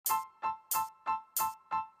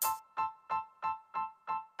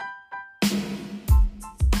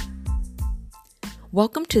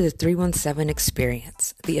Welcome to the 317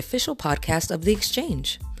 Experience, the official podcast of The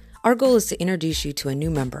Exchange. Our goal is to introduce you to a new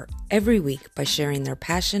member every week by sharing their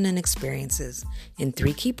passion and experiences in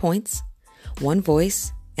 3 key points, 1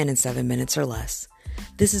 voice, and in 7 minutes or less.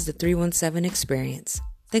 This is the 317 Experience.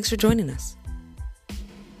 Thanks for joining us.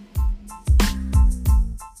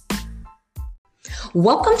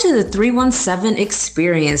 Welcome to the 317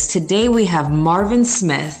 Experience. Today we have Marvin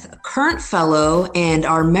Smith, a current fellow and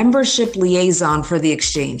our membership liaison for the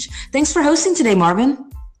Exchange. Thanks for hosting today, Marvin.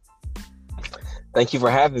 Thank you for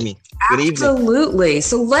having me. Good evening. Absolutely.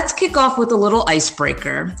 So let's kick off with a little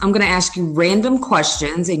icebreaker. I'm going to ask you random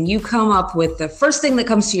questions and you come up with the first thing that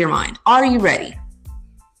comes to your mind. Are you ready?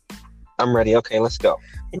 I'm ready. Okay, let's go.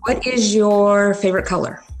 What is your favorite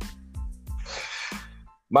color?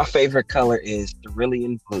 My favorite color is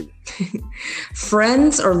cerulean blue.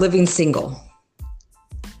 Friends or living single?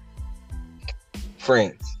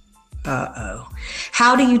 Friends. Uh-oh.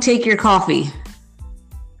 How do you take your coffee?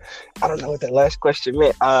 I don't know what that last question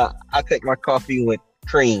meant. I take my coffee with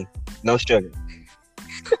cream, no sugar.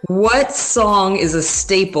 What song is a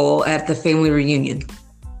staple at the family reunion?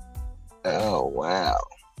 Oh, wow.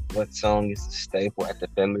 What song is a staple at the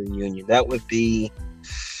family reunion? That would be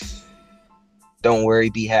Don't Worry,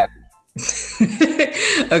 Be Happy.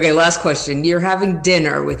 Okay, last question. You're having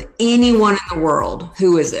dinner with anyone in the world.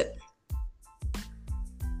 Who is it?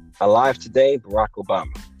 Alive today, Barack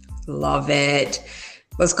Obama. Love it.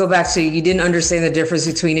 Let's go back to you didn't understand the difference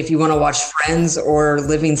between if you want to watch Friends or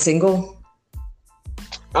Living Single?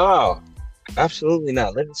 Oh, absolutely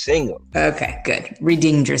not. Living single. Okay, good.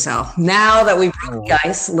 Redeemed yourself. Now that we've broken the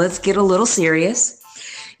ice, let's get a little serious.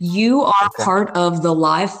 You are part of the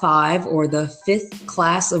Live 5 or the 5th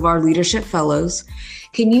class of our Leadership Fellows.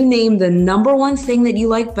 Can you name the number one thing that you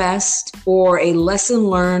like best or a lesson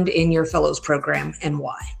learned in your Fellows program and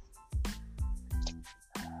why?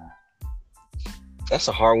 That's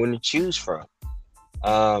a hard one to choose from.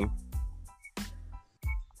 The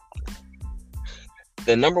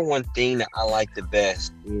number one thing that I like the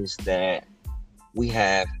best is that we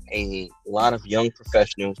have a lot of young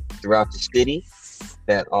professionals throughout the city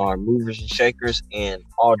that are movers and shakers in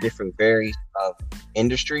all different various of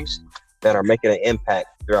industries that are making an impact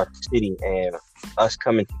throughout the city. And us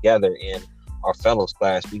coming together in our fellows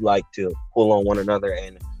class, we like to pull on one another,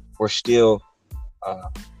 and we're still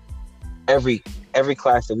every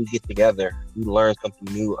class that we get together, we learn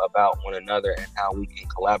something new about one another and how we can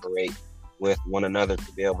collaborate with one another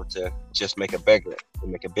to be able to just make a bigger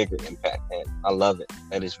impact. And I love it.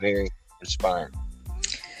 That is very inspiring.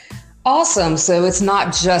 Awesome. So it's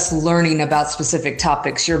not just learning about specific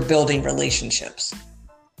topics, you're building relationships.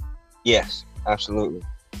 Yes, absolutely.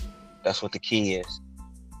 That's what the key is.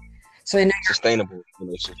 So I know sustainable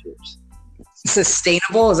relationships.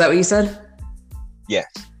 Sustainable, is that what you said? Yes.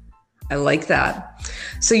 I like that.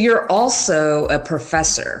 So you're also a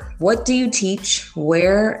professor. What do you teach,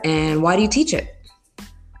 where, and why do you teach it?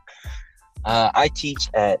 I teach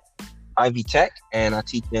at Ivy Tech, and I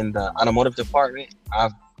teach in the automotive department.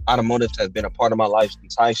 Automotive has been a part of my life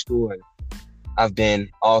since high school, and I've been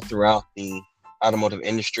all throughout the automotive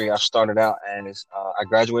industry. I started out as I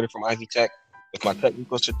graduated from Ivy Tech with my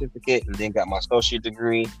technical certificate and then got my associate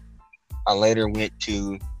degree. I later went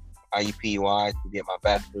to IUPUI to get my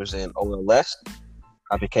bachelor's in OLS.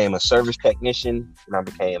 I became a service technician, and I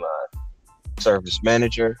became a service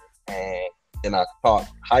manager, and then I taught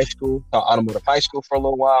automotive high school for a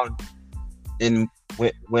little while, and then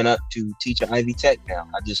went up to teach at Ivy Tech now.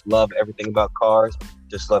 I just love everything about cars.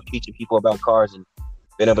 Just love teaching people about cars and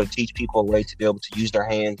being able to teach people a way to be able to use their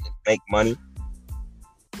hands and make money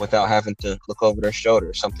without having to look over their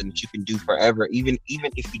shoulder. Something that you can do forever. Even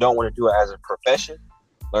if you don't want to do it as a profession,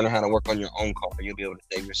 learning how to work on your own car, you'll be able to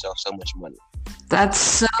save yourself so much money. That's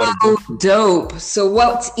so dope. So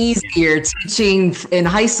what's easier, teaching in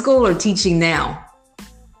high school or teaching now?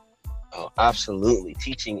 Oh, absolutely.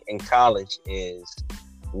 Teaching in college is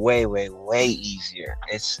way, way, way easier.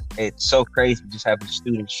 It's so crazy just having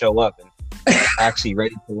students show up and actually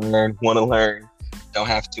ready to learn, want to learn. Don't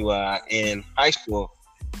have to, in high school,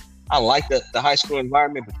 I like the high school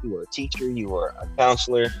environment, but you were a teacher, you were a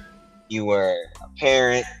counselor, you were a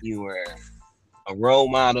parent, you were a role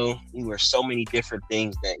model, you were so many different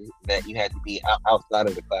things that you had to be outside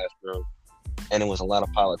of the classroom, and it was a lot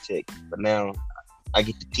of politics. But now I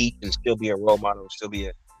get to teach and still be a role model, still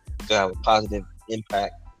have a positive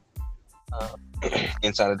impact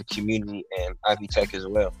inside of the community and Ivy Tech as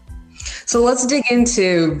well. So let's dig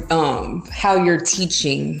into how you're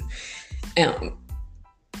teaching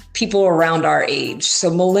people around our age.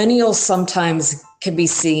 So millennials sometimes can be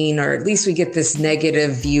seen, or at least we get this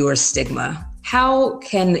negative view or stigma How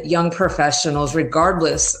can young professionals,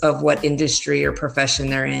 regardless of what industry or profession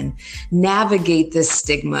they're in, navigate this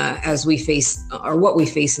stigma as we face or what we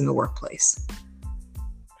face in the workplace?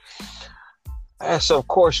 So of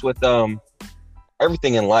course, with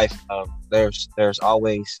everything in life, there's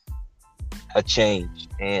always a change,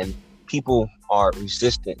 and people are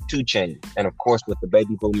resistant to change. And of course, with the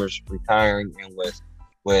baby boomers retiring, and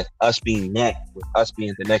with us being with us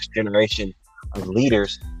being the next generation of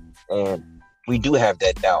leaders, and we do have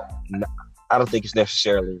that doubt. I don't think it's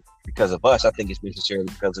necessarily because of us. I think it's necessarily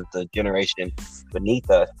because of the generation beneath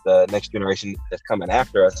us, the next generation that's coming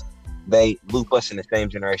after us. They loop us in the same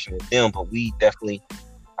generation with them, but we definitely,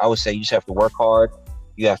 I would say, you just have to work hard.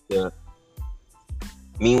 You have to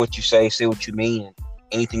mean what you say what you mean, and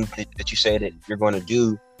anything that you say that you're going to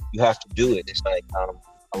do, you have to do it. It's like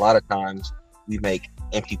a lot of times we make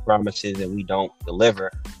empty promises and we don't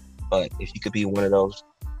deliver. But if you could be one of those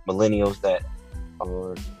millennials that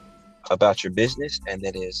are about your business and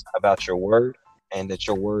that is about your word, and that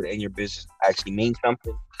your word and your business actually mean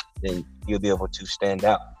something, then you'll be able to stand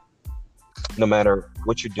out. No matter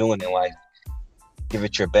what you're doing in life, give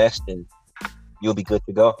it your best and you'll be good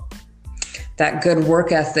to go. That good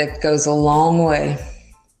work ethic goes a long way.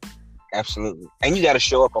 Absolutely. And you got to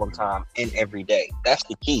show up on time and every day. That's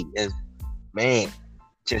the key, is, man,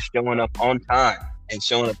 just showing up on time and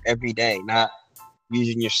showing up every day, not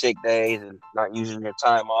using your sick days and not using your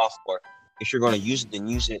time off. Or if you're going to use it, then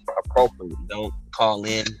use it appropriately. Don't call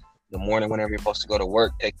in the morning whenever you're supposed to go to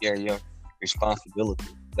work. Take care of your responsibility.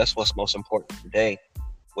 That's what's most important today.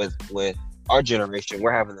 With our generation,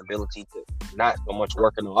 we're having the ability to not so much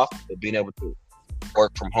work in the office, but being able to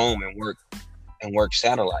work from home and work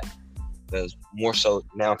satellite. Because more so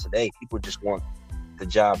now today, people just want the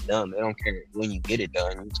job done. They don't care when you get it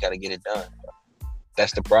done. You just got to get it done.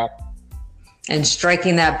 That's the problem. And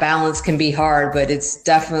striking that balance can be hard, but it's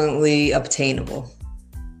definitely obtainable.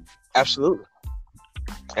 Absolutely.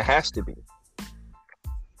 It has to be.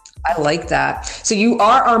 I like that. So you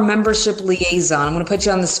are our membership liaison. I'm going to put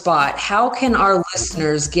you on the spot. How can our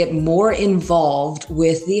listeners get more involved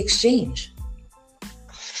with the exchange?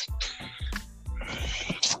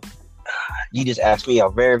 You just asked me a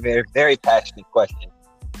very, very, very passionate question.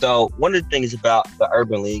 So one of the things about the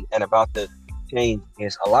Urban League and about the exchange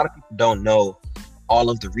is a lot of people don't know all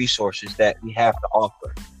of the resources that we have to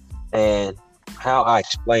offer. And how I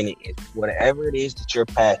explain it is, whatever it is that you're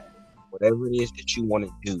passionate, whatever it is that you want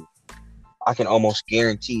to do, I can almost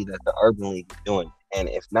guarantee that the Urban League is doing. And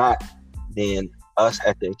if not, then us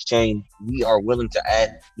at the exchange, we are willing to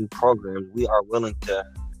add new programs. We are willing to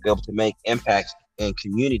be able to make impacts in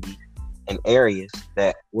communities and areas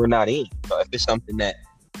that we're not in. So if it's something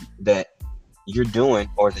that you're doing,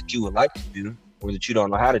 or that you would like to do, or that you don't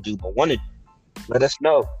know how to do but want to do, let us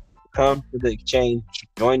know. Come to the exchange,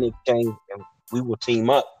 join the exchange, and we will team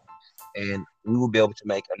up, and we will be able to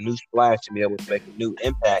make a new splash and be able to make a new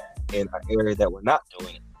impact in an area that we're not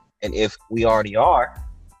doing it. And if we already are,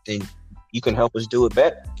 then you can help us do it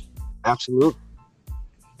better. Absolutely.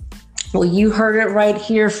 Well, you heard it right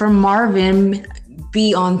here from Marvin.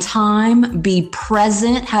 Be on time, be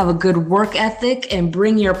present, have a good work ethic, and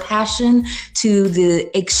bring your passion to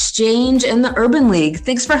the exchange and the Urban League.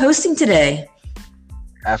 Thanks for hosting today.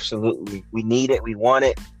 Absolutely. We need it. We want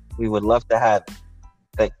it. We would love to have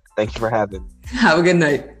it. Thank you for having me. Have a good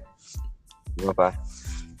night. Bye-bye.